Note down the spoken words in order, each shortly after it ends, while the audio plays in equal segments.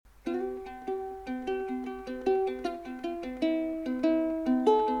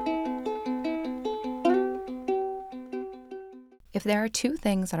If there are two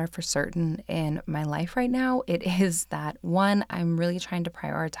things that are for certain in my life right now, it is that one, I'm really trying to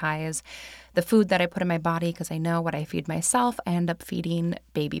prioritize the food that I put in my body because I know what I feed myself, I end up feeding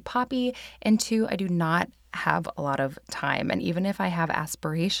baby Poppy. And two, I do not have a lot of time. And even if I have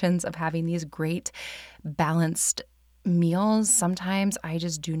aspirations of having these great balanced meals, sometimes I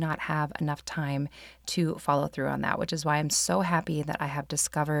just do not have enough time to follow through on that, which is why I'm so happy that I have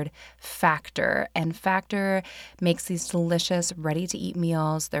discovered Factor. And Factor makes these delicious, ready-to-eat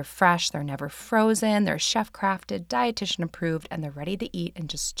meals. They're fresh, they're never frozen, they're chef-crafted, dietitian approved, and they're ready to eat in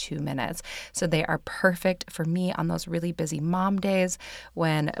just 2 minutes. So they are perfect for me on those really busy mom days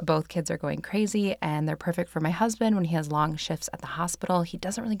when both kids are going crazy, and they're perfect for my husband when he has long shifts at the hospital. He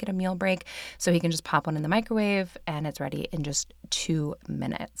doesn't really get a meal break, so he can just pop one in the microwave and it's ready in just 2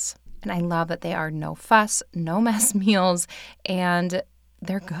 minutes. And I love that they are no fuss, no mess meals, and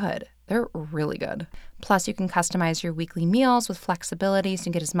they're good. They're really good. Plus, you can customize your weekly meals with flexibility so you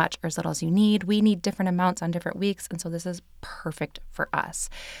can get as much or as little as you need. We need different amounts on different weeks, and so this is perfect for us.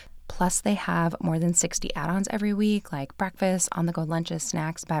 Plus, they have more than 60 add-ons every week, like breakfast, on-the-go lunches,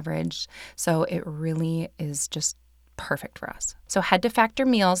 snacks, beverage. So it really is just perfect for us. So head to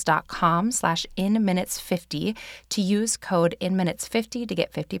factormeals.com/inminutes50 to use code inminutes50 to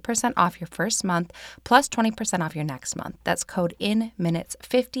get 50% off your first month plus 20% off your next month. That's code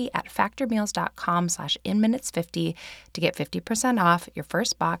inminutes50 at factormeals.com/inminutes50 to get 50% off your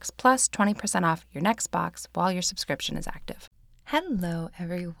first box plus 20% off your next box while your subscription is active. Hello,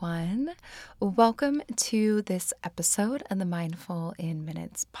 everyone. Welcome to this episode of the Mindful in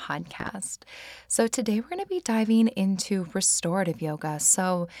Minutes podcast. So today we're going to be diving into restorative yoga.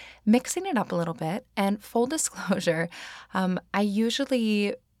 So mixing it up a little bit, and full disclosure, I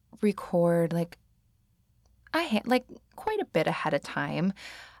usually record quite a bit ahead of time.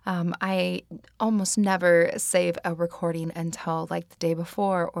 I almost never save a recording until like the day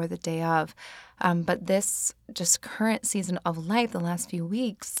before or the day of. But this just current season of life, the last few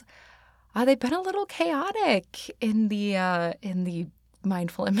weeks, they've been a little chaotic in the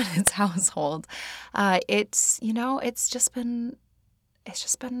Mindful in Minutes household. It's just been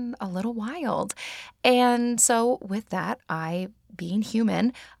a little wild. And so with that, I, being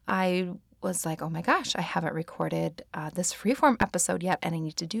human, I was like, oh my gosh, I haven't recorded this freeform episode yet, and I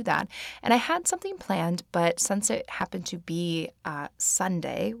need to do that. And I had something planned, but since it happened to be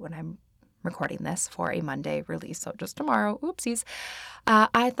Sunday when I'm recording this for a Monday release, so just tomorrow, oopsies,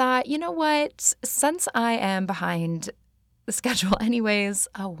 I thought, you know what, since I am behind the schedule anyways,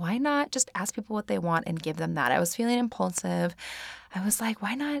 why not just ask people what they want and give them that? I was feeling impulsive. I was like,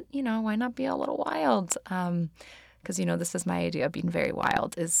 why not be a little wild? Because, this is my idea of being very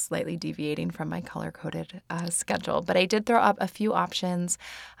wild, is slightly deviating from my color-coded schedule. But I did throw up a few options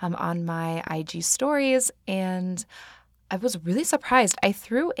on my IG stories, and I was really surprised. I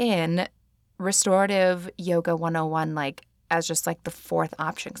threw in Restorative Yoga 101 as just the fourth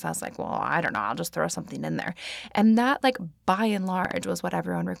option, because I was like, well, I don't know, I'll just throw something in there. And that, by and large, was what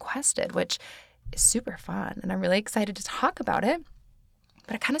everyone requested, which is super fun. And I'm really excited to talk about it.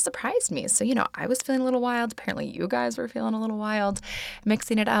 But it kind of surprised me. So, I was feeling a little wild. Apparently, you guys were feeling a little wild,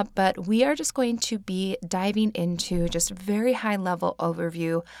 mixing it up. But we are just going to be diving into just very high-level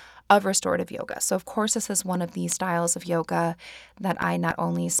overview of restorative yoga. So, of course, this is one of the styles of yoga that I not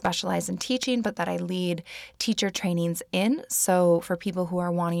only specialize in teaching, but that I lead teacher trainings in. So for people who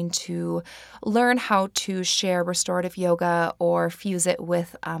are wanting to learn how to share restorative yoga or fuse it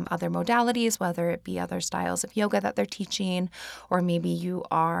with other modalities, whether it be other styles of yoga that they're teaching, or maybe you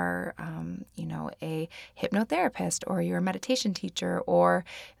are, a hypnotherapist, or you're a meditation teacher, or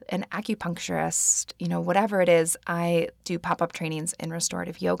an acupuncturist, whatever it is, I do pop-up trainings in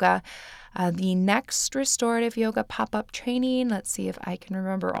restorative yoga. The next restorative yoga pop-up training, let's see if I can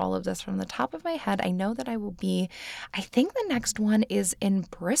remember all of this from the top of my head. I know that I think the next one is in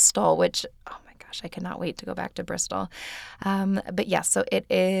Bristol, which, oh my gosh, I cannot wait to go back to Bristol. But yes, so it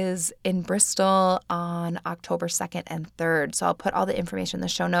is in Bristol on October 2nd and 3rd. So I'll put all the information in the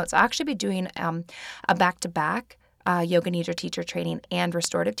show notes. I'll actually be doing a back-to-back yoga nidra teacher training and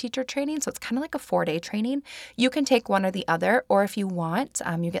restorative teacher training. So it's kind of like a 4-day training. You can take one or the other, or if you want,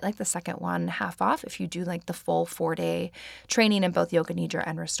 you get the second one half off if you do the full 4-day training in both yoga nidra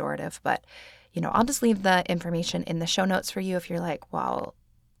and restorative. But, I'll just leave the information in the show notes for you if you're like, well,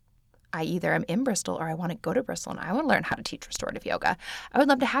 I either am in Bristol or I want to go to Bristol and I want to learn how to teach restorative yoga. I would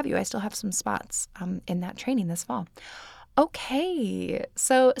love to have you. I still have some spots in that training this fall. Okay,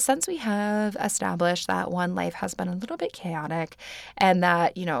 so since we have established that one, life has been a little bit chaotic and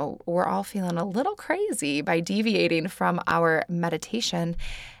that, we're all feeling a little crazy by deviating from our meditation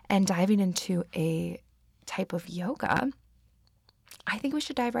and diving into a type of yoga, I think we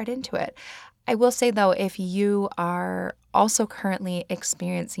should dive right into it. I will say, though, if you are also currently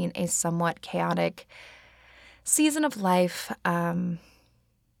experiencing a somewhat chaotic season of life, I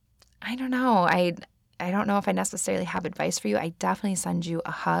don't know. I don't know if I necessarily have advice for you. I definitely send you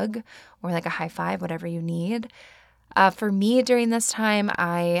a hug or like a high five, whatever you need. For me during this time,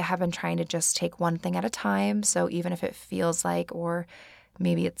 I have been trying to just take one thing at a time. So even if it feels like, or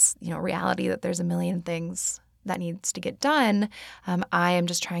maybe it's, reality that there's a million things that needs to get done, I am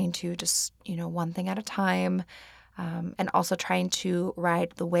just trying to just, one thing at a time, and also trying to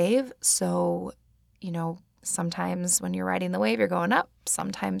ride the wave. So, sometimes when you're riding the wave, you're going up,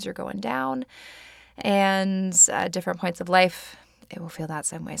 sometimes you're going down, and different points of life, it will feel that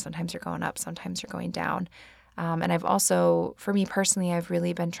same way. Sometimes you're going up, sometimes you're going down. And I've also, for me personally, I've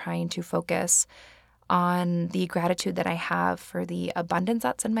really been trying to focus on the gratitude that I have for the abundance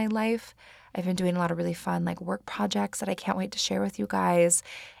that's in my life. I've been doing a lot of really fun like work projects that I can't wait to share with you guys,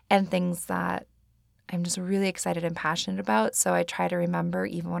 and things that I'm just really excited and passionate about. So I try to remember,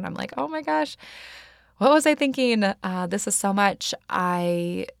 even when I'm like, oh my gosh, what was I thinking? This is so much.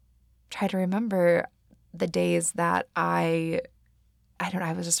 I try to remember the days that I don't know,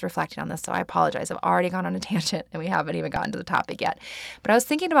 I was just reflecting on this, so I apologize. I've already gone on a tangent and we haven't even gotten to the topic yet. But I was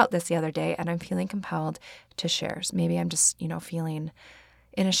thinking about this the other day and I'm feeling compelled to share. So maybe I'm just, feeling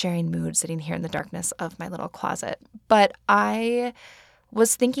in a sharing mood sitting here in the darkness of my little closet. But I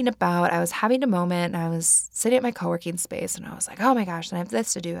was thinking about, I was having a moment and I was sitting at my co-working space and I was like, oh my gosh, I have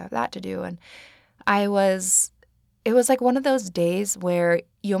this to do, I have that to do. And it was like one of those days where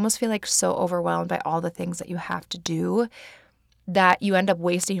you almost feel like so overwhelmed by all the things that you have to do that you end up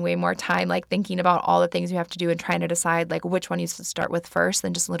wasting way more time like thinking about all the things you have to do and trying to decide like which one you should start with first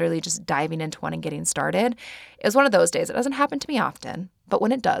than just literally just diving into one and getting started. It was one of those days. It doesn't happen to me often, but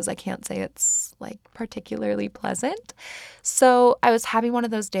when it does, I can't say it's like particularly pleasant. So I was having one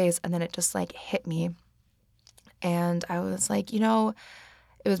of those days and then it just like hit me. And I was like, it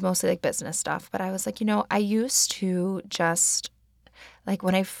was mostly like business stuff, but I was like, I used to just like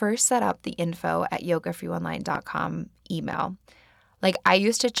when I first set up the info at yogafreeonline.com email, like I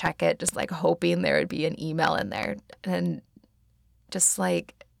used to check it just like hoping there would be an email in there and just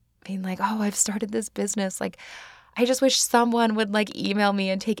like being like, oh, I've started this business. Like I just wish someone would like email me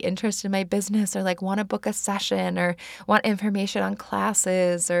and take interest in my business or like want to book a session or want information on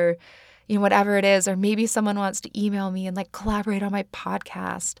classes or, whatever it is. Or maybe someone wants to email me and like collaborate on my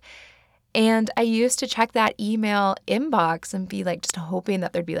podcast. And I used to check that email inbox and be like just hoping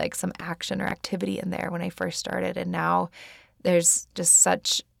that there'd be like some action or activity in there when I first started. And now there's just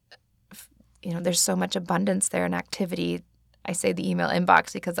such, there's so much abundance there and activity. I say the email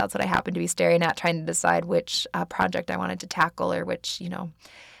inbox because that's what I happen to be staring at, trying to decide which project I wanted to tackle or which,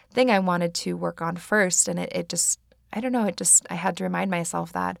 thing I wanted to work on first. And it just, I don't know, I had to remind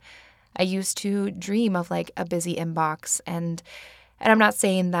myself that I used to dream of like a busy inbox. And I'm not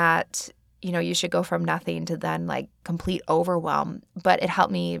saying that, you should go from nothing to then like complete overwhelm, but it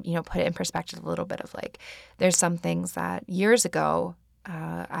helped me, put it in perspective a little bit of like, there's some things that years ago,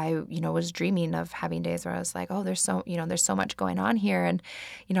 I, was dreaming of having days where I was like, oh, there's so much going on here. And,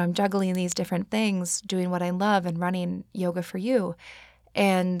 I'm juggling these different things, doing what I love and running Yoga for You.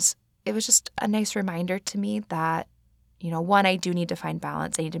 And it was just a nice reminder to me that, one, I do need to find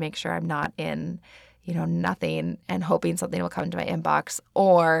balance. I need to make sure I'm not in, nothing and hoping something will come into my inbox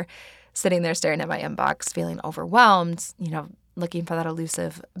or sitting there staring at my inbox, feeling overwhelmed, looking for that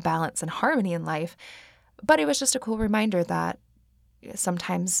elusive balance and harmony in life. But it was just a cool reminder that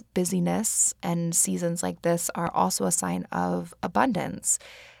sometimes busyness and seasons like this are also a sign of abundance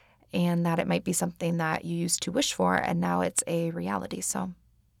and that it might be something that you used to wish for and now it's a reality. So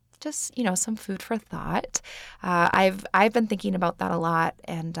just, some food for thought. I've been thinking about that a lot.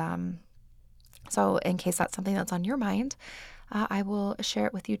 And so in case that's something that's on your mind, I will share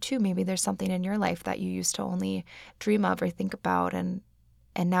it with you too. Maybe there's something in your life that you used to only dream of or think about, and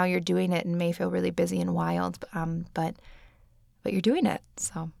now you're doing it and may feel really busy and wild, but you're doing it.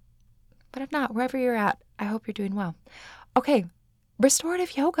 So, but if not, wherever you're at, I hope you're doing well. Okay,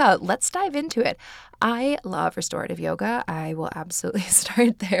 restorative yoga. Let's dive into it. I love restorative yoga. I will absolutely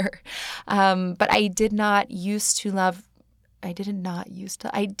start there. But I didn't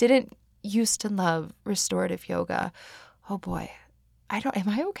used to love restorative yoga. Oh boy. Am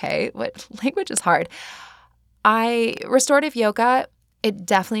I okay? What language is hard? Restorative yoga, it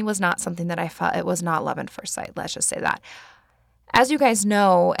definitely was not something that I felt, it was not love at first sight. Let's just say that. As you guys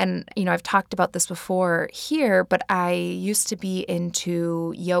know, and I've talked about this before here, but I used to be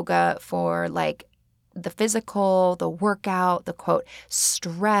into yoga for like the physical, the workout, the quote,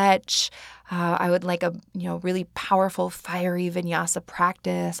 stretch. I would like a, really powerful, fiery vinyasa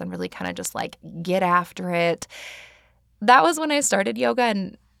practice and really kind of just like get after it. That was when I started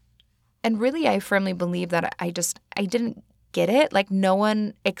yoga. And really, I firmly believe that I didn't get it. Like no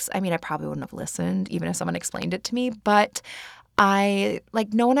one, I probably wouldn't have listened even if someone explained it to me, but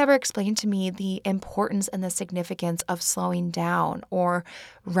no one ever explained to me the importance and the significance of slowing down or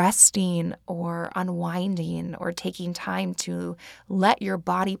resting or unwinding or taking time to let your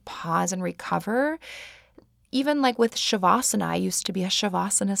body pause and recover. Even like with Shavasana, I used to be a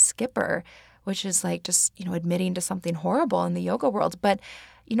Shavasana skipper, which is like just, admitting to something horrible in the yoga world. But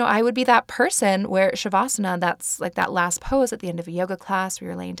I would be that person where Shavasana, that's like that last pose at the end of a yoga class where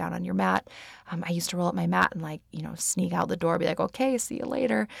you're laying down on your mat. I used to roll up my mat and sneak out the door, be like, okay, see you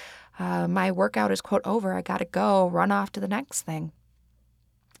later. My workout is quote over. I got to go run off to the next thing.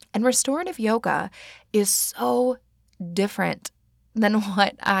 And restorative yoga is so different than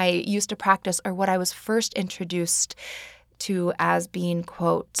what I used to practice or what I was first introduced to as being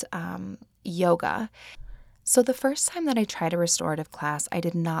quote, yoga. So the first time that I tried a restorative class, I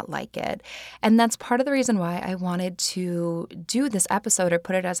did not like it. And that's part of the reason why I wanted to do this episode or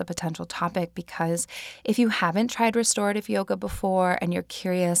put it as a potential topic, because if you haven't tried restorative yoga before and you're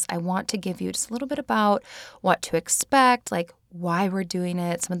curious, I want to give you just a little bit about what to expect, like why we're doing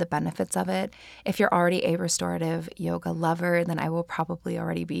it, some of the benefits of it. If you're already a restorative yoga lover, then I will probably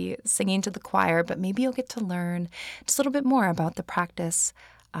already be singing to the choir, but maybe you'll get to learn just a little bit more about the practice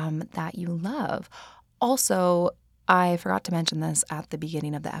that you love. Also, I forgot to mention this at the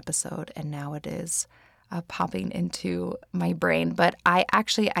beginning of the episode, and now it is popping into my brain. But I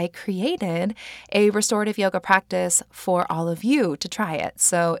created a restorative yoga practice for all of you to try it.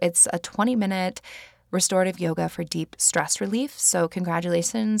 So it's a 20-minute restorative yoga for deep stress relief. So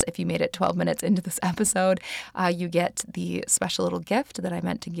congratulations if you made it 12 minutes into this episode. You get the special little gift that I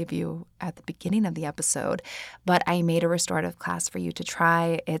meant to give you at the beginning of the episode. But I made a restorative class for you to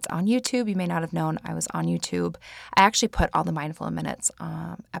try. It's on YouTube. You may not have known I was on YouTube. I actually put all the Mindful in Minutes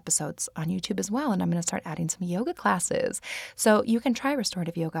episodes on YouTube as well, and I'm going to start adding some yoga classes. So you can try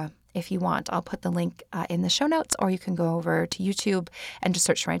restorative yoga if you want. I'll put the link in the show notes, or you can go over to YouTube and just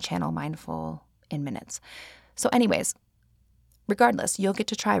search for my channel, Mindful in Minutes. So anyways, regardless, you'll get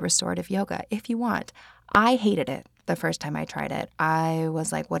to try restorative yoga if you want. I hated it the first time I tried it. I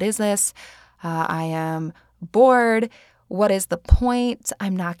was like, what is this? I am bored. What is the point?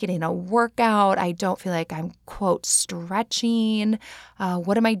 I'm not getting a workout. I don't feel like I'm, quote, stretching.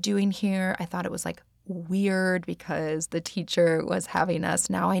 What am I doing here? I thought it was like weird because the teacher was having us,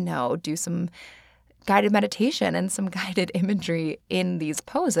 now I know, do some guided meditation and some guided imagery in these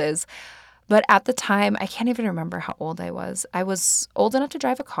poses. But at the time, I can't even remember how old I was. I was old enough to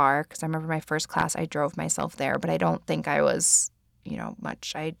drive a car because I remember my first class, I drove myself there, but I don't think I was,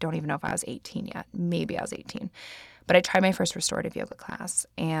 much. I don't even know if I was 18 yet. Maybe I was 18. But I tried my first restorative yoga class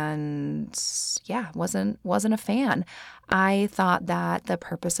and wasn't a fan. I thought that the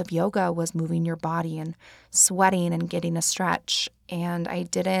purpose of yoga was moving your body and sweating and getting a stretch. And I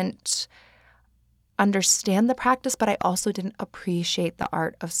didn't understand the practice, but I also didn't appreciate the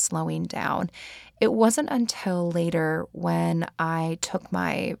art of slowing down. It wasn't until later when I took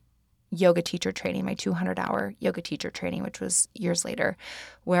my yoga teacher training, my 200-hour yoga teacher training, which was years later,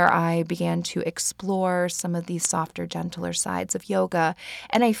 where I began to explore some of these softer, gentler sides of yoga.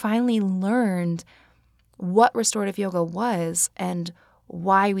 And I finally learned what restorative yoga was and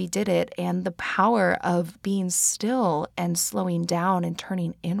why we did it, and the power of being still and slowing down and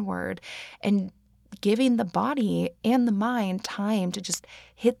turning inward and giving the body and the mind time to just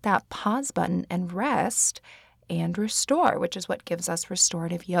hit that pause button and rest and restore, which is what gives us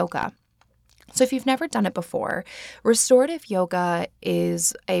restorative yoga. So if you've never done it before, restorative yoga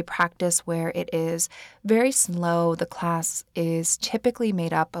is a practice where it is very slow. The class is typically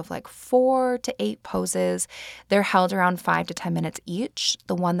made up of like 4 to 8 poses. They're held around 5 to 10 minutes each.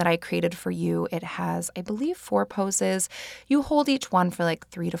 The one that I created for you, it has, I believe, 4 poses. You hold each one for like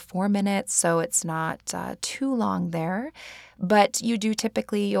 3 to 4 minutes, so it's not too long there. But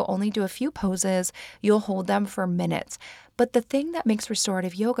you'll only do a few poses. You'll hold them for minutes. But the thing that makes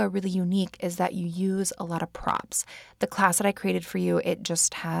restorative yoga really unique is that you use a lot of props. The class that I created for you, it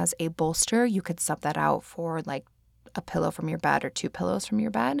just has a bolster. You could sub that out for like a pillow from your bed or 2 pillows from your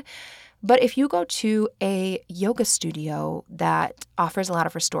bed. But if you go to a yoga studio that offers a lot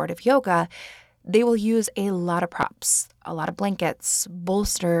of restorative yoga, they will use a lot of props, a lot of blankets,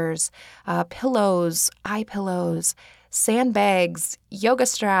 bolsters, pillows, eye pillows, sandbags, yoga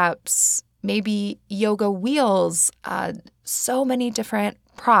straps, maybe yoga wheels, so many different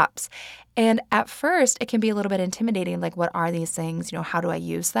props. And at first, it can be a little bit intimidating, like, what are these things? How do I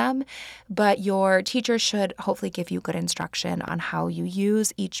use them? But your teacher should hopefully give you good instruction on how you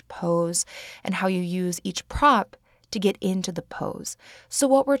use each pose and how you use each prop to get into the pose. So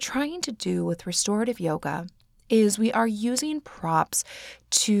what we're trying to do with restorative yoga is we are using props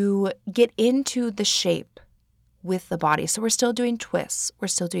to get into the shape with the body. So we're still doing twists, we're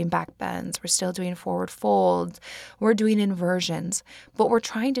still doing back bends, we're still doing forward folds, we're doing inversions. What we're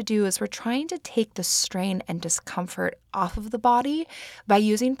trying to do is we're trying to take the strain and discomfort off of the body by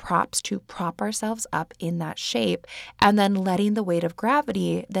using props to prop ourselves up in that shape, and then letting the weight of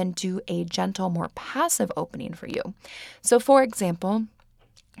gravity then do a gentle, more passive opening for you. So for example,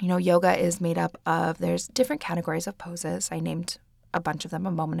 yoga is made up of, there's different categories of poses. I named a bunch of them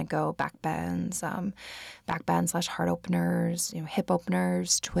a moment ago: back bends / heart openers, hip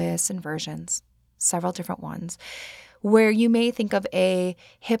openers, twists, inversions, several different ones. Where you may think of a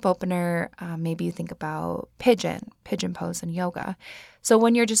hip opener, maybe you think about pigeon pose in yoga. So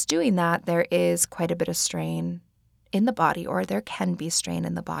when you're just doing that, there is quite a bit of strain in the body, or there can be strain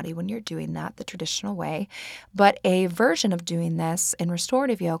in the body when you're doing that the traditional way. But a version of doing this in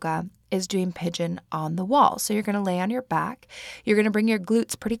restorative yoga is doing pigeon on the wall. So you're going to lay on your back, you're going to bring your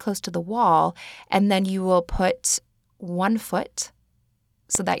glutes pretty close to the wall, and then you will put one foot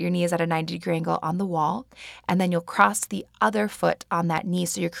so that your knee is at a 90-degree angle on the wall, and then you'll cross the other foot on that knee.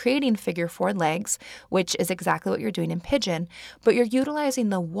 So you're creating figure four legs, which is exactly what you're doing in pigeon, but you're utilizing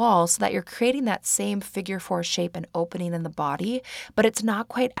the wall so that you're creating that same figure four shape and opening in the body, but it's not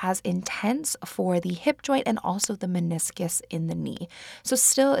quite as intense for the hip joint and also the meniscus in the knee. So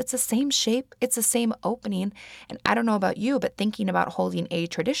still, it's the same shape, it's the same opening, and I don't know about you, but thinking about holding a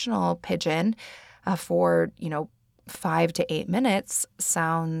traditional pigeon for, 5 to 8 minutes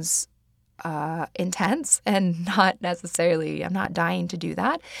sounds intense, and not necessarily, I'm not dying to do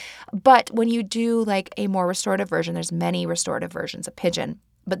that. But when you do like a more restorative version, there's many restorative versions of pigeon,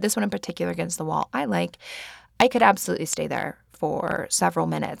 but this one in particular against the wall, I could absolutely stay there for several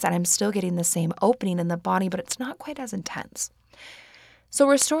minutes and I'm still getting the same opening in the body, but it's not quite as intense. So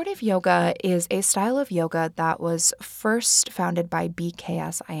restorative yoga is a style of yoga that was first founded by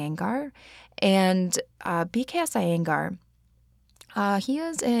BKS Iyengar. And BKS Iyengar, he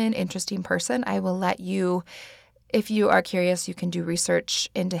is an interesting person. I will let you, if you are curious, you can do research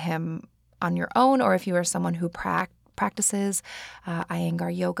into him on your own, or if you are someone who practices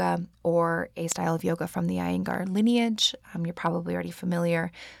Iyengar yoga or a style of yoga from the Iyengar lineage, you're probably already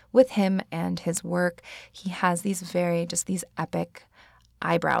familiar with him and his work. He has these these epic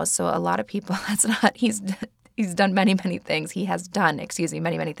eyebrows. So a lot of people, he's done many, many things. He has done,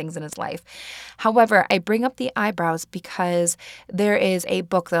 many, many things in his life. However, I bring up the eyebrows because there is a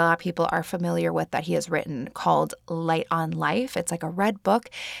book that a lot of people are familiar with that he has written called Light on Life. It's like a red book,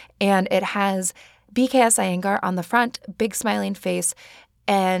 and it has BKS Iyengar on the front, big smiling face,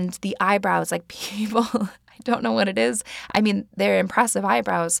 and the eyebrows, like people, I don't know what it is. I mean, they're impressive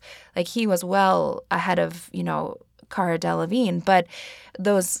eyebrows. Like he was well ahead of, Cara Delevingne, but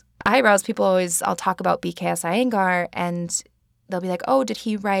those eyebrows, I'll talk about BKS Iyengar and they'll be like, oh, did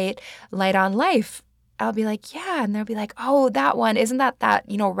he write Light on Life? I'll be like, yeah. And they'll be like, oh, that one. Isn't that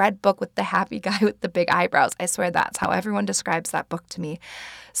red book with the happy guy with the big eyebrows? I swear that's how everyone describes that book to me.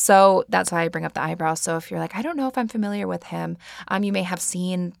 So that's why I bring up the eyebrows. So if you're like, I don't know if I'm familiar with him, you may have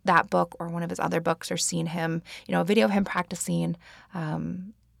seen that book or one of his other books, or seen him, a video of him practicing.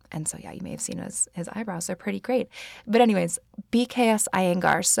 And so, yeah, you may have seen his eyebrows. They're pretty great. But anyways, BKS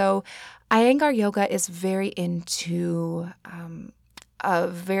Iyengar. So Iyengar yoga is very into a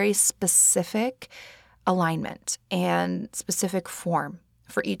very specific alignment and specific form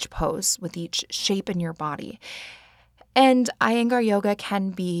for each pose with each shape in your body. And Iyengar yoga can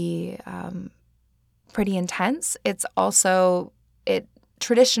be pretty intense. It's also,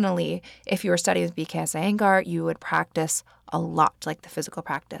 traditionally, if you were studying with BKS Iyengar, you would practice a lot, like the physical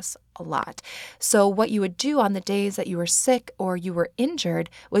practice, a lot. So what you would do on the days that you were sick or you were injured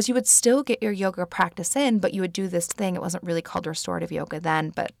was you would still get your yoga practice in, but you would do this thing. It wasn't really called restorative yoga then,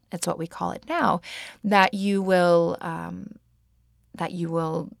 but it's what we call it now, that you will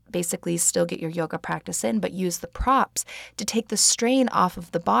basically still get your yoga practice in, but use the props to take the strain off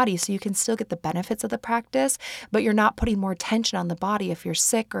of the body so you can still get the benefits of the practice, but you're not putting more tension on the body if you're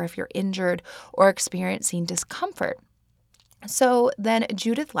sick or if you're injured or experiencing discomfort. So then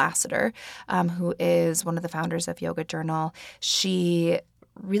Judith Lasater, who is one of the founders of Yoga Journal, she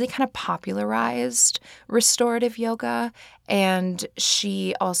really kind of popularized restorative yoga. And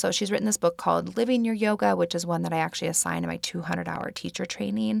she's written this book called Living Your Yoga, which is one that I actually assigned in my 200-hour teacher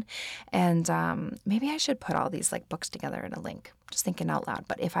training. And maybe I should put all these like books together in a link, just thinking out loud.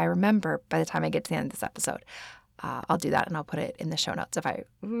 But if I remember by the time I get to the end of this episode, I'll do that and I'll put it in the show notes. If I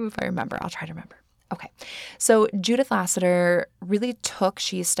remember, I'll try to remember. Okay, so Judith Lasater really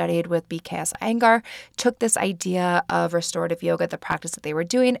she studied with BKS Iyengar, took this idea of restorative yoga, the practice that they were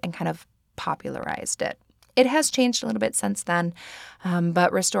doing, and kind of popularized it. It has changed a little bit since then,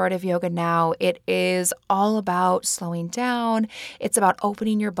 but restorative yoga now, it is all about slowing down. It's about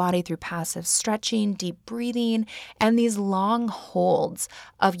opening your body through passive stretching, deep breathing, and these long holds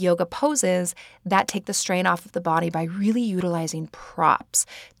of yoga poses that take the strain off of the body by really utilizing props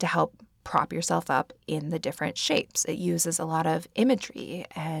to help prop yourself up in the different shapes. It uses a lot of imagery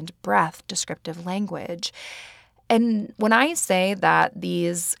and breath, descriptive language. And when I say that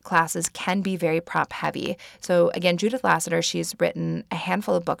these classes can be very prop heavy, so again, Judith Lasater, she's written a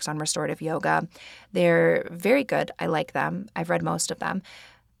handful of books on restorative yoga. They're very good. I like them. I've read most of them.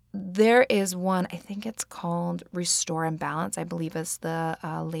 There is one, I think it's called Restore and Balance, I believe is the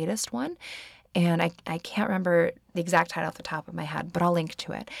latest one. And I can't remember the exact title off the top of my head, but I'll link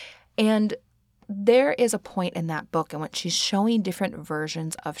to it. And there is a point in that book in which she's showing different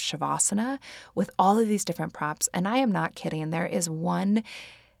versions of Shavasana with all of these different props. And I am not kidding. There is one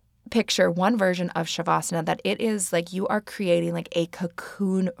version of Shavasana that it is like you are creating like a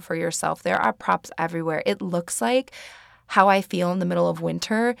cocoon for yourself. There are props everywhere. It looks like how I feel in the middle of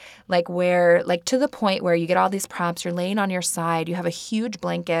winter, to the point where you get all these props, you're laying on your side, you have a huge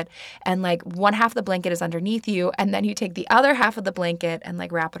blanket, and like one half of the blanket is underneath you, and then you take the other half of the blanket and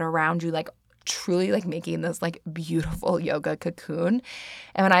like wrap it around you, like truly like making this like beautiful yoga cocoon.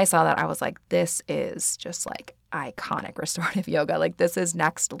 And when I saw that, I was like, this is just like iconic restorative yoga. Like this is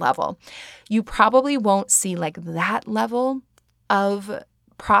next level. You probably won't see like that level of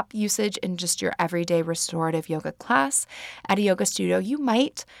prop usage in just your everyday restorative yoga class at a yoga studio. You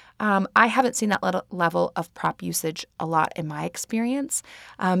might. I haven't seen that level of prop usage a lot in my experience.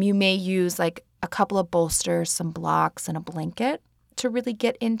 You may use like a couple of bolsters, some blocks, and a blanket to really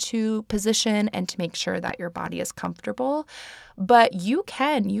get into position and to make sure that your body is comfortable. But you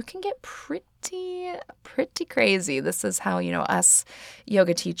can get pretty crazy. This is how, us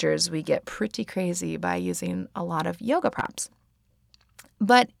yoga teachers, we get pretty crazy by using a lot of yoga props.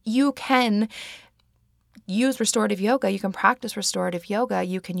 But you can use restorative yoga. You can practice restorative yoga.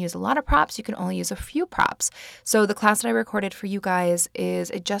 You can use a lot of props. You can only use a few props. So the class that I recorded for you guys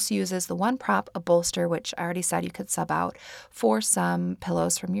it just uses the one prop, a bolster, which I already said you could sub out for some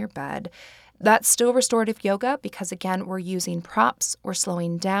pillows from your bed. That's still restorative yoga because, again, we're using props, we're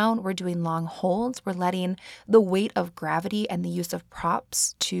slowing down, we're doing long holds, we're letting the weight of gravity and the use of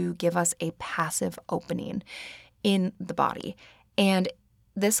props to give us a passive opening in the body. And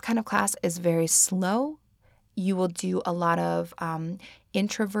this kind of class is very slow. You will do a lot of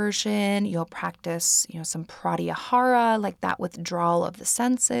introversion. You'll practice, some pratyahara, like that withdrawal of the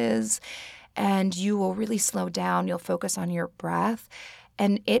senses. And you will really slow down. You'll focus on your breath.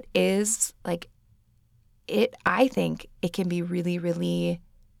 And it is I think it can be really, really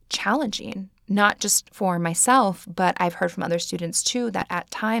challenging, not just for myself, but I've heard from other students too that at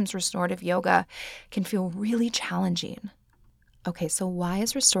times restorative yoga can feel really challenging. Okay, so why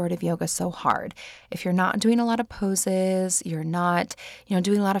is restorative yoga so hard? If you're not doing a lot of poses, you're not,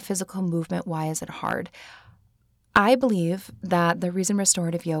 doing a lot of physical movement, why is it hard? I believe that the reason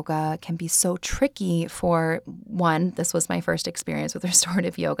restorative yoga can be so tricky for one, this was my first experience with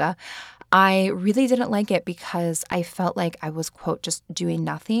restorative yoga. I really didn't like it because I felt like I was, quote, just doing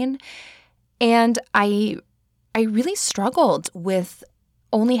nothing. And I really struggled with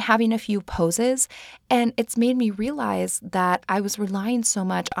only having a few poses, and it's made me realize that I was relying so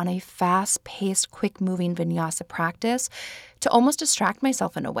much on a fast-paced, quick-moving vinyasa practice to almost distract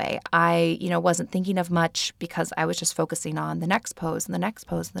myself in a way. I, wasn't thinking of much because I was just focusing on the next pose and the next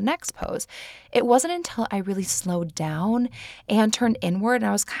pose and the next pose. It wasn't until I really slowed down and turned inward, and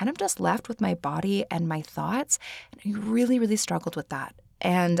I was kind of just left with my body and my thoughts, and I really, really struggled with that.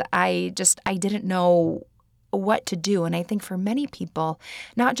 And I didn't know what to do. And I think for many people,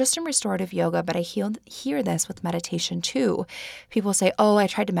 not just in restorative yoga, but I hear this with meditation too. People say, oh, I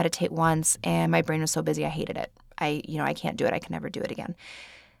tried to meditate once and my brain was so busy, I hated it. I can't do it. I can never do it again.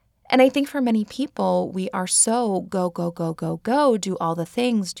 And I think for many people, we are so go, go, go, go, go, do all the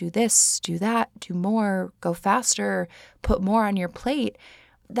things, do this, do that, do more, go faster, put more on your plate,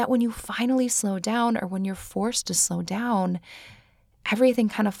 that when you finally slow down or when you're forced to slow down, everything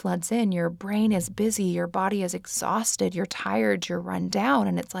kind of floods in. Your brain is busy, your body is exhausted, you're tired, you're run down.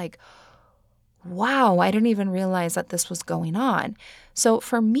 And it's like, wow, I didn't even realize that this was going on. So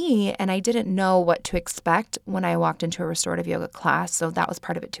for me, and I didn't know what to expect when I walked into a restorative yoga class. So that was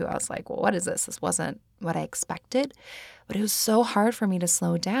part of it too. I was like, well, what is this? This wasn't what I expected. But it was so hard for me to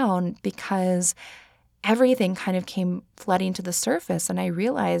slow down because everything kind of came flooding to the surface. And I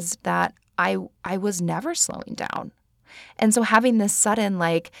realized that I was never slowing down. And so having this sudden,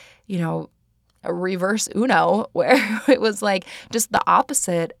 like, a reverse Uno where it was like just the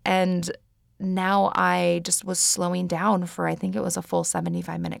opposite. And now I just was slowing down for, I think it was a full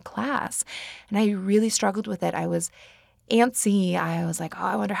 75-minute class. And I really struggled with it. I was antsy. I was like, oh,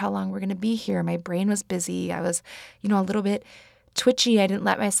 I wonder how long we're going to be here. My brain was busy. I was, a little bit twitchy. I didn't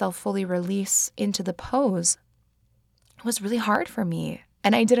let myself fully release into the pose. It was really hard for me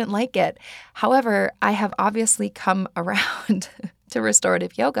and I didn't like it. However, I have obviously come around to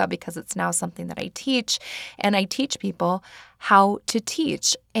restorative yoga because it's now something that I teach, and I teach people how to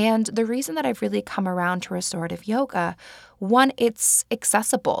teach. And the reason that I've really come around to restorative yoga, one, it's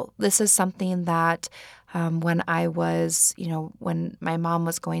accessible. This is something that when I was, when my mom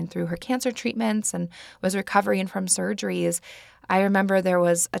was going through her cancer treatments and was recovering from surgeries, I remember there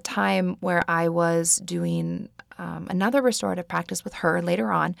was a time where I was doing another restorative practice with her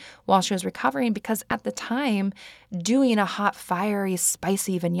later on while she was recovering, because at the time, doing a hot, fiery,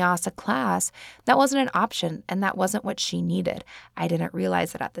 spicy vinyasa class, that wasn't an option and that wasn't what she needed. I didn't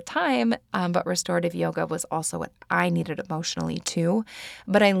realize it at the time, but restorative yoga was also what I needed emotionally too.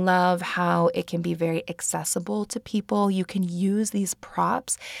 But I love how it can be very accessible to people. You can use these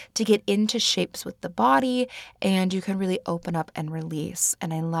props to get into shapes with the body, and you can really open up and release.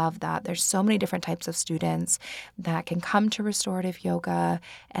 And I love that there's so many different types of students that can come to restorative yoga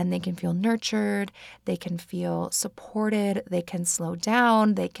and they can feel nurtured, they can feel supported, they can slow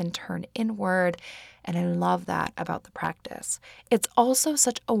down, they can turn inward. And I love that about the practice. It's also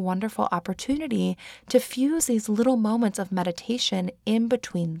such a wonderful opportunity to fuse these little moments of meditation in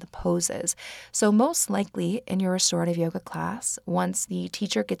between the poses. So most likely in your restorative yoga class, once the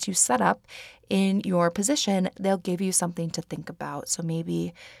teacher gets you set up in your position, they'll give you something to think about. So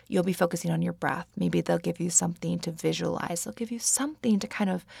maybe you'll be focusing on your breath. Maybe they'll give you something to visualize. They'll give you something to kind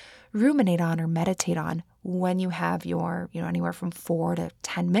of ruminate on or meditate on when you have your, anywhere from 4 to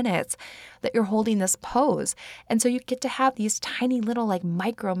 10 minutes that you're holding this pose. And so you get to have these tiny little like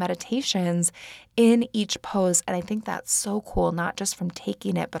micro meditations in each pose. And I think that's so cool, not just from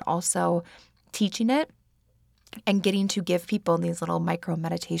taking it, but also teaching it and getting to give people these little micro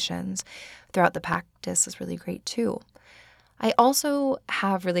meditations throughout the practice is really great too. I also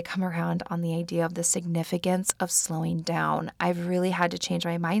have really come around on the idea of the significance of slowing down. I've really had to change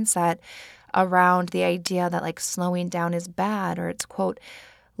my mindset around the idea that like slowing down is bad or it's, quote,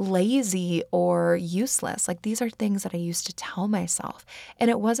 lazy or useless. Like these are things that I used to tell myself. And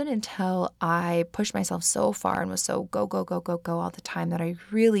it wasn't until I pushed myself so far and was so go, go, go, go, go all the time that I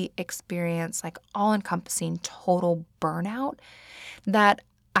really experienced like all-encompassing total burnout, that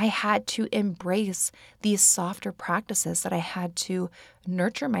I had to embrace these softer practices, that I had to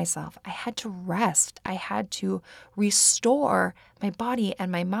nurture myself. I had to rest. I had to restore my body and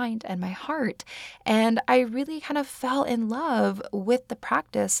my mind and my heart. And I really kind of fell in love with the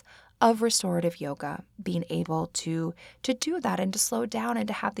practice of restorative yoga, being able to do that and to slow down and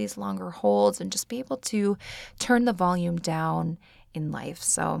to have these longer holds and just be able to turn the volume down in life.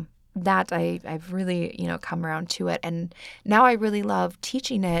 So that I've really, come around to it. And now I really love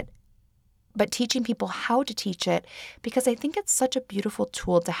teaching it, but teaching people how to teach it, because I think it's such a beautiful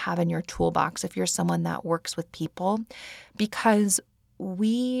tool to have in your toolbox if you're someone that works with people, because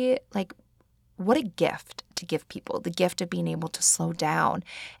what a gift to give people, the gift of being able to slow down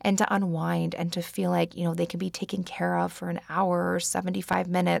and to unwind and to feel like, they can be taken care of for an hour or 75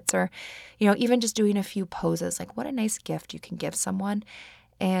 minutes or, even just doing a few poses. Like what a nice gift you can give someone.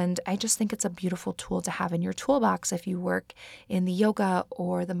 And I just think it's a beautiful tool to have in your toolbox if you work in the yoga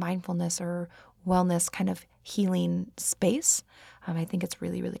or the mindfulness or wellness kind of healing space. I think it's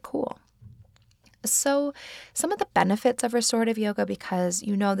really, really cool. So some of the benefits of restorative yoga, because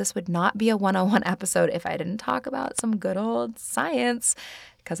this would not be a 101 episode if I didn't talk about some good old science,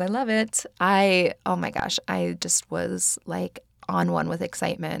 because I love it. Oh my gosh, I just was like on one with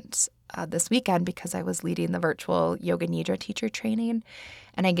excitement this weekend because I was leading the virtual Yoga Nidra teacher training,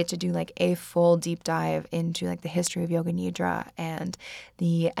 and I get to do like a full deep dive into like the history of Yoga Nidra and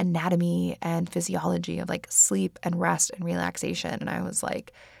the anatomy and physiology of like sleep and rest and relaxation. And I was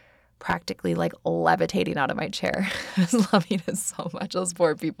like practically like levitating out of my chair. I was loving it so much. Those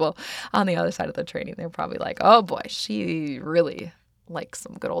poor people on the other side of the training, they're probably like, oh boy, she really like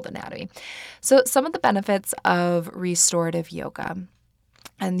some good old anatomy. So some of the benefits of restorative yoga,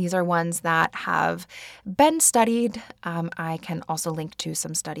 and these are ones that have been studied. I can also link to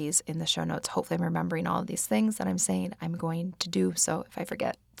some studies in the show notes. Hopefully I'm remembering all of these things that I'm saying I'm going to do. So if I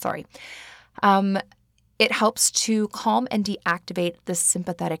forget, sorry. It helps to calm and deactivate the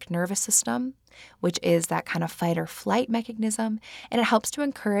sympathetic nervous system, which is that kind of fight or flight mechanism. And it helps to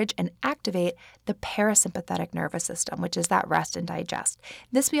encourage and activate the parasympathetic nervous system, which is that rest and digest.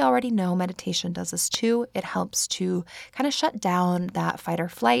 This we already know. Meditation does this too. It helps to kind of shut down that fight or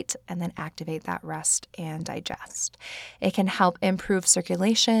flight and then activate that rest and digest. It can help improve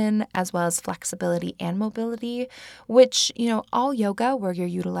circulation as well as flexibility and mobility, which, all yoga where you're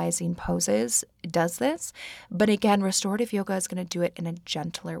utilizing poses does this. But again, restorative yoga is going to do it in a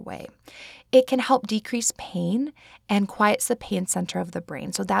gentler way. It can help decrease pain and quiets the pain center of the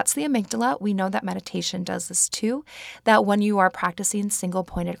brain. So that's the amygdala. We know that meditation does this too, that when you are practicing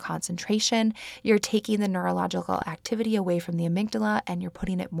single-pointed concentration, you're taking the neurological activity away from the amygdala and you're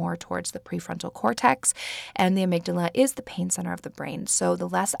putting it more towards the prefrontal cortex. And the amygdala is the pain center of the brain. So the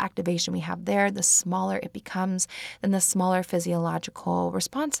less activation we have there, the smaller it becomes, then the smaller physiological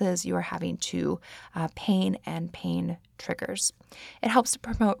responses you are having to pain and pain triggers. It helps to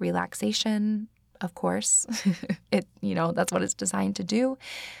promote relaxation, of course. That's what it's designed to do.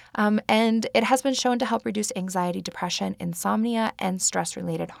 And it has been shown to help reduce anxiety, depression, insomnia, and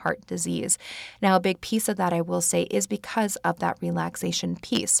stress-related heart disease. Now, a big piece of that, I will say, is because of that relaxation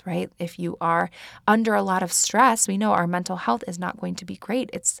piece, right? If you are under a lot of stress, we know our mental health is not going to be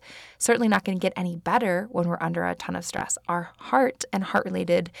great. It's certainly not going to get any better when we're under a ton of stress. Our heart and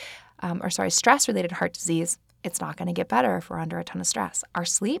stress-related heart disease, it's not going to get better if we're under a ton of stress. Our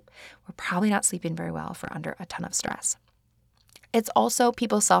sleep, we're probably not sleeping very well if we're under a ton of stress. It's also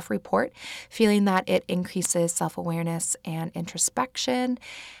people self-report feeling that it increases self-awareness and introspection,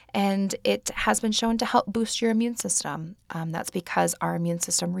 and it has been shown to help boost your immune system. That's because our immune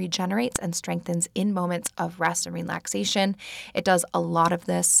system regenerates and strengthens in moments of rest and relaxation. It does a lot of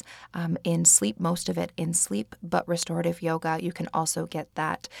this in sleep, most of it in sleep, but restorative yoga, you can also get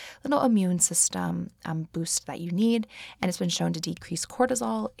that little immune system boost that you need, and it's been shown to decrease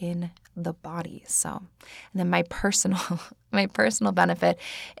cortisol in the body. So, and then my personal benefit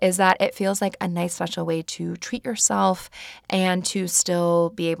is that it feels like a nice special way to treat yourself and to still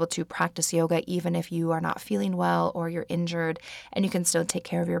be able to practice yoga even if you are not feeling well or you're injured, and you can still take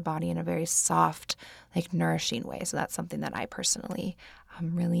care of your body in a very soft, nourishing way. So that's something that I personally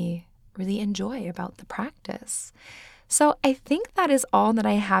really, really enjoy about the practice. So I think that is all that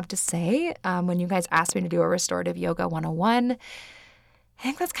I have to say when you guys asked me to do a restorative yoga 101. I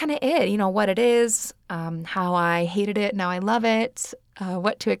think that's kind of it. What it is, how I hated it, now I love it,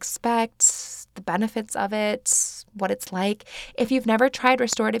 what to expect, the benefits of it, what it's like. If you've never tried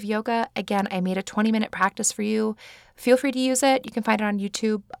restorative yoga, again, I made a 20-minute practice for you. Feel free to use it. You can find it on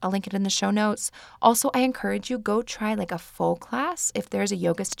YouTube. I'll link it in the show notes. Also, I encourage you, go try a full class. If there's a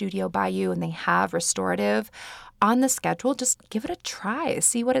yoga studio by you and they have restorative on the schedule, just give it a try.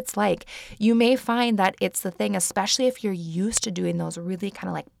 See what it's like. You may find that it's the thing, especially if you're used to doing those really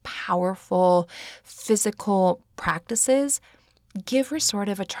kind of powerful physical practices. Give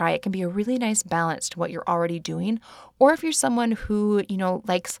restorative a try. It can be a really nice balance to what you're already doing. Or if you're someone who,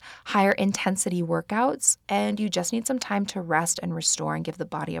 likes higher intensity workouts and you just need some time to rest and restore and give the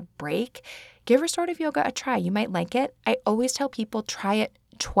body a break, give restorative yoga a try. You might like it. I always tell people try it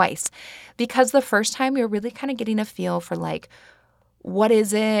twice, because the first time you're really kind of getting a feel for what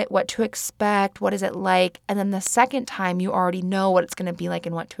is it, what to expect, what is it like, and then the second time you already know what it's going to be like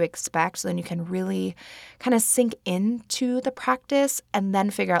and what to expect, so then you can really kind of sink into the practice and then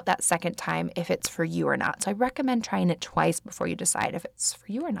figure out that second time if it's for you or not. So I recommend trying it twice before you decide if it's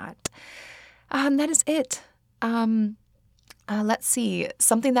for you or not. That is it. Let's see,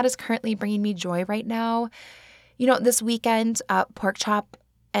 something that is currently bringing me joy right now. This weekend, Pork Chop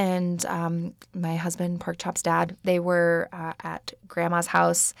and my husband, Pork Chop's dad, they were at Grandma's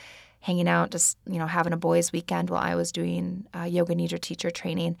house hanging out, just, having a boys' weekend while I was doing yoga nidra teacher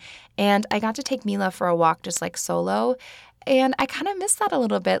training. And I got to take Mila for a walk just solo. And I kind of miss that a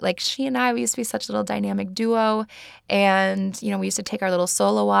little bit. She and I, we used to be such a little dynamic duo. And, we used to take our little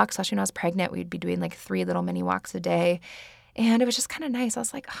solo walks. Especially when I was pregnant, we'd be doing 3 little mini walks a day. And it was just kind of nice. I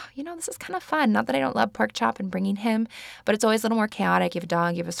was like, this is kind of fun. Not that I don't love Pork Chop and bringing him, but it's always a little more chaotic. You have a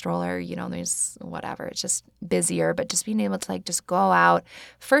dog, you have a stroller, there's whatever. It's just busier. But just being able to just go out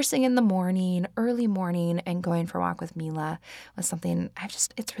first thing in the morning, early morning, and going for a walk with Mila was something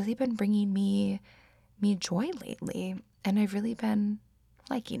it's really been bringing me joy lately. And I've really been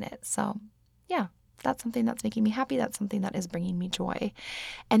liking it. So yeah, that's something that's making me happy. That's something that is bringing me joy.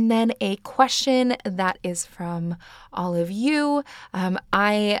 And then a question that is from all of you.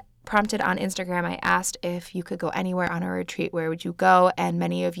 I prompted on Instagram, I asked if you could go anywhere on a retreat, where would you go? And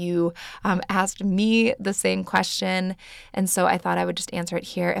many of you asked me the same question. And so I thought I would just answer it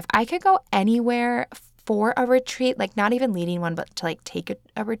here. If I could go anywhere for a retreat, like not even leading one, but to like take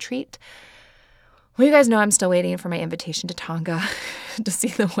a retreat. Well, you guys know I'm still waiting for my invitation to Tonga to see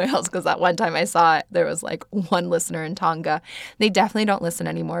the whales, because that one time I saw it, there was like one listener in Tonga. They definitely don't listen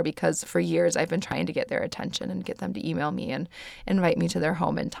anymore, because for years I've been trying to get their attention and get them to email me and invite me to their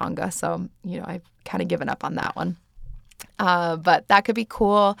home in Tonga. So, I've kind of given up on that one. But that could be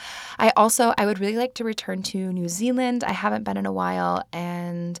cool. I would really like to return to New Zealand. I haven't been in a while,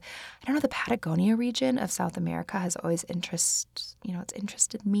 and I don't know, the Patagonia region of South America has always it's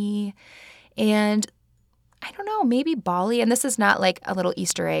interested me. And I don't know, maybe Bali. And this is not like a little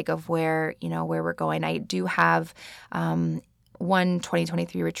Easter egg of where we're going. I do have one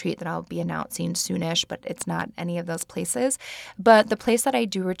 2023 retreat that I'll be announcing soonish, but it's not any of those places. But the place that I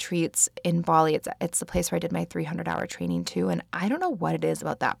do retreats in Bali, it's the place where I did my 300-hour training too. And I don't know what it is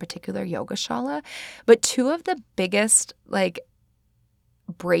about that particular yoga shala, but two of the biggest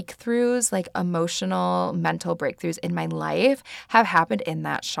breakthroughs, like emotional, mental breakthroughs in my life have happened in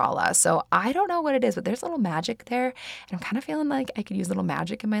that shala. So I don't know what it is, but there's a little magic there. And I'm kind of feeling like I could use a little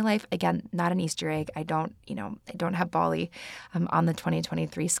magic in my life. Again, not an Easter egg. I don't have Bali on the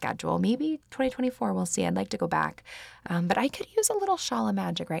 2023 schedule. Maybe 2024, we'll see. I'd like to go back. But I could use a little shala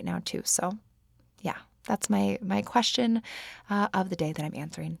magic right now too. So yeah, that's my question of the day that I'm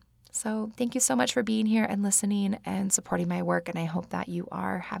answering. So thank you so much for being here and listening and supporting my work. And I hope that you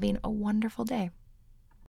are having a wonderful day.